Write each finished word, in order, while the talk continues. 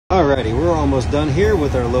Alrighty, we're almost done here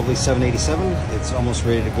with our lovely 787. It's almost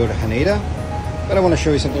ready to go to Haneda, but I want to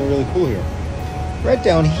show you something really cool here. Right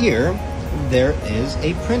down here, there is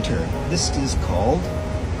a printer. This is called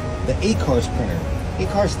the ACARS printer.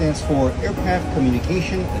 ACARS stands for Aircraft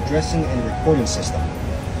Communication Addressing and Recording System.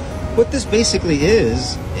 What this basically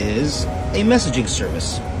is a messaging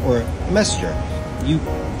service, or a messenger.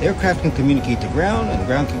 Aircraft can communicate to ground, and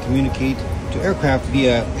ground can communicate to aircraft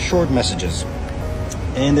via short messages.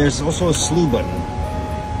 And there's also a slew button.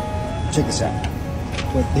 Check this out.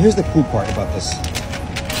 But here's the cool part about this.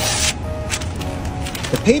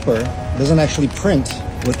 The paper doesn't actually print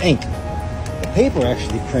with ink. The paper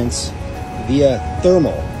actually prints via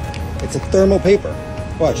thermal. It's a thermal paper.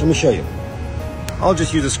 Watch, let me show you. I'll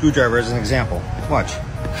just use a screwdriver as an example. Watch.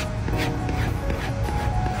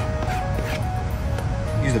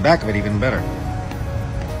 Use the back of it even better.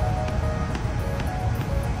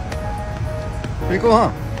 Pretty cool,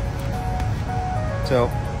 huh? So,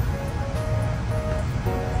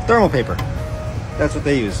 thermal paper. That's what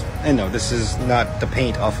they use. And no, this is not the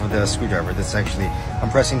paint off of the screwdriver. This actually, I'm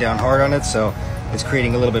pressing down hard on it, so it's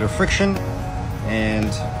creating a little bit of friction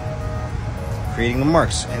and creating the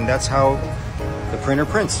marks. And that's how the printer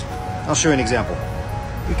prints. I'll show you an example.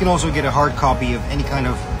 You can also get a hard copy of any kind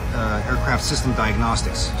of aircraft system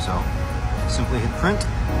diagnostics. So, simply hit print,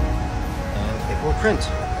 and it will print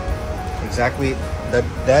exactly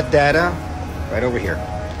that data right over here.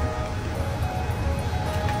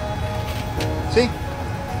 See?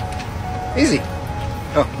 Easy.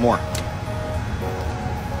 Oh, more.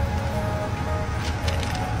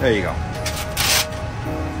 There you go.